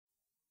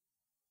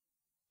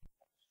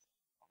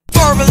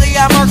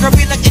I mark her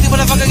beat like any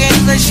motherfucker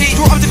getting the sheet.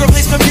 Grew up to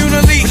replace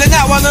communally, but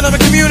not one of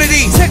the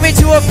community. Take me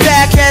to a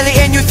back alley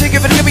and you think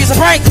if it could be a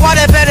prank. Why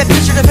that better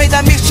picture to pay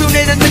that mix tune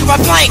in and look at my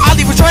plank. I'll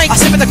leave a drink, I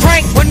sip in the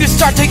crank. When you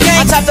start to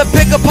yank, on top the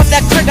pick up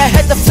that trick, I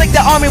head to flick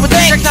the army with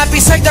ink. Trick not be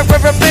psyched, that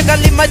river big,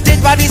 I leave my dead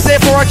bodies there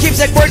for a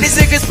keepsake. Where these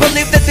niggas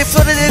believe that they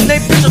floated in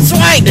they bitch and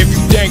swing. If you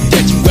think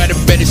that you got a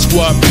better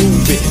squad,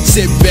 prove it.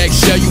 Sit back,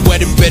 show you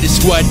what a better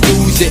squad,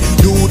 lose it.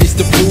 Dude, it's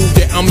to prove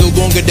that I'm no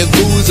longer the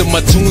loser.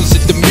 My tunes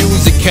hit the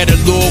music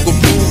catalog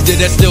approved it.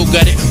 I still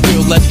got it,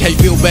 real life, how you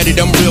feel about it,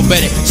 I'm real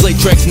bad at slay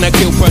tracks and I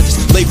kill punches.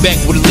 Lay back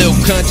with a little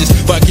conscience,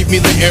 but I keep me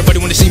lit, everybody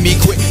wanna see me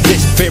quit.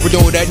 Yes, favorite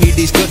know I need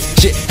these clips.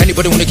 Shit,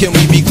 anybody wanna kill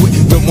me, be quick.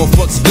 No more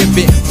fucks, give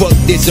it, fuck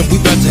this, and we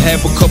about to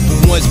have a couple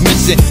ones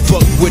missing.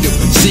 Fuck with them,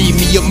 see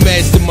me a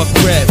master my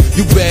craft.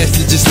 You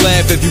bastards just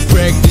laugh if you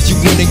practice. You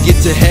wanna get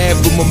to half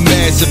of my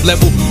massive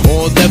level.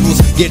 All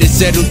levels, get it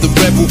settled, the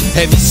rebel.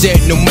 Heavy set,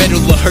 no metal,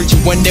 I hurt you.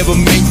 I never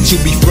meant to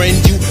befriend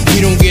you.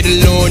 We don't get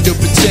along, the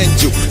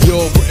potential.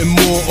 You're putting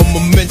more on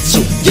my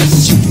mental.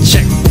 Yes, you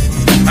check.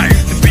 I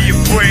used to be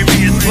afraid,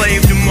 be a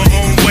slave to my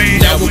own way.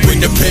 Now we bring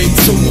the pain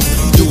to them.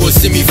 You gon'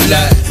 see me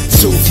fly,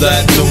 too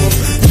fly to them.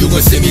 You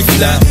gon' see me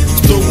fly,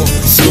 through them,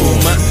 slow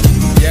man.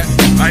 Yeah,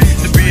 I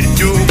used to be the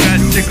dude, got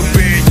sick of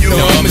being you.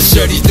 No, I'ma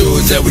show these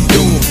dudes how we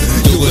do 'em.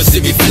 You gon' see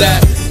me fly,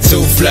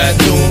 too fly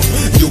to them.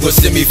 You gon'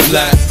 see me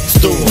fly,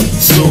 through them,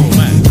 slow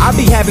man. I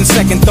be having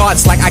second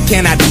thoughts like I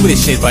cannot do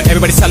this shit, but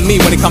everybody's telling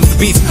me when it comes to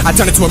beats, I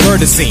turn it to a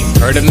murder scene.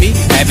 Heard of me?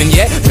 Haven't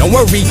yet? Don't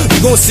worry, you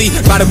gon' see.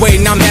 By the way,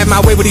 now I'm having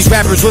my way with these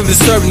rappers, really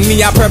disturbing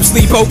me. I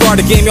purposely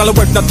bogart the game, y'all are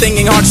worth nothing,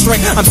 ain't hard to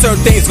string. I'm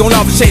certain things going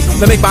off the shape,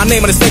 to make my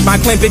name on the stake,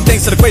 my claim, big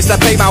things to the grace that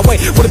I pay my way.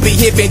 Would it be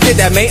here if ain't did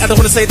that, mate? I don't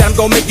wanna say that I'm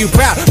gonna make you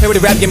proud. Hey, with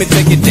the rap, give me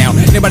take it down.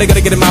 Anybody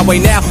gonna get in my way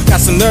now?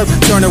 Got some nerve,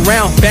 turn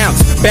around, bounce,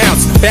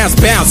 bounce, bounce,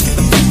 bounce.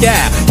 Get the fuck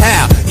out,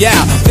 how,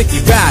 yeah, think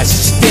you guys,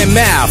 shut your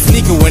mouth.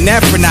 Niko and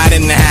Afronaut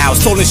in the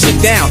house, holding shit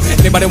down.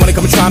 Anybody wanna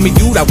come and try me,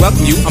 dude? I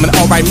welcome you. I'm in an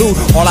alright mood.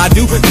 All I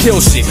do, kill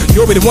shit.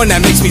 You'll be the one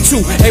that makes me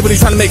too. Everybody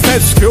trying to make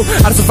friends with you.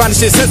 I just find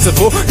this shit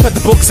sensible. Cut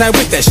the book, cause I ain't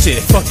with that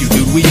shit. Fuck you,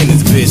 dude. We in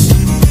this bitch.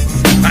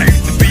 I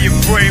used to be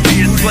afraid,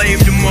 be a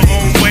slave to my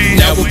own way.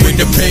 Now we bring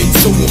the pain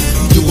to them.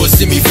 You gon'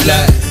 see me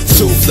fly,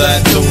 too fly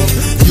to them.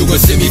 You gon'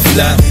 see me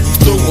fly,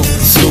 through them,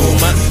 slow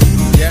man.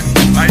 Yeah,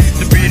 I used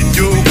to be the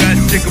dude, got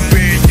sick of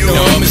being you.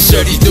 No, I'ma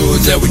show these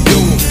dudes how we do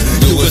 'em.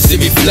 You gon' see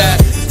me fly,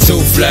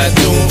 too fly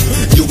to them.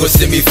 You gon'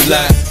 see me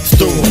fly,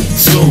 through them,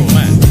 slow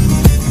man.